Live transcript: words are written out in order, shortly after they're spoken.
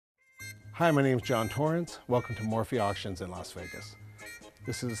Hi, my name is John Torrence. Welcome to Morphe Auctions in Las Vegas.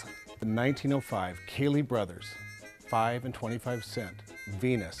 This is the 1905 Caille Bros. 5 and 25 cent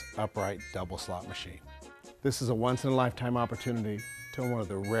Venus upright double slot machine. This is a once-in-a-lifetime opportunity to own one of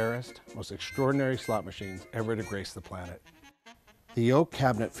the rarest, most extraordinary slot machines ever to grace the planet. The oak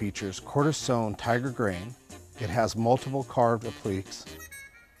cabinet features quarter-sewn tiger grain. It has multiple carved appliques,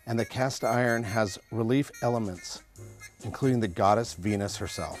 and the cast iron has relief elements, including the goddess Venus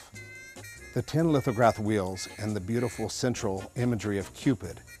herself. The 10 lithograph wheels and the beautiful central imagery of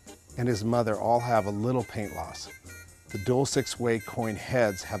Cupid and his mother all have a little paint loss. The dual 6-way coin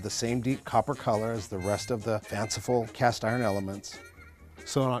heads have the same deep copper color as the rest of the fanciful cast iron elements.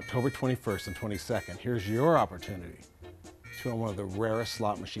 So on October 21st and 22nd, here's your opportunity to own one of the rarest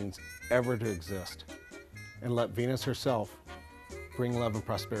slot machines ever to exist and let Venus herself bring love and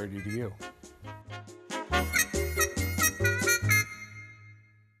prosperity to you.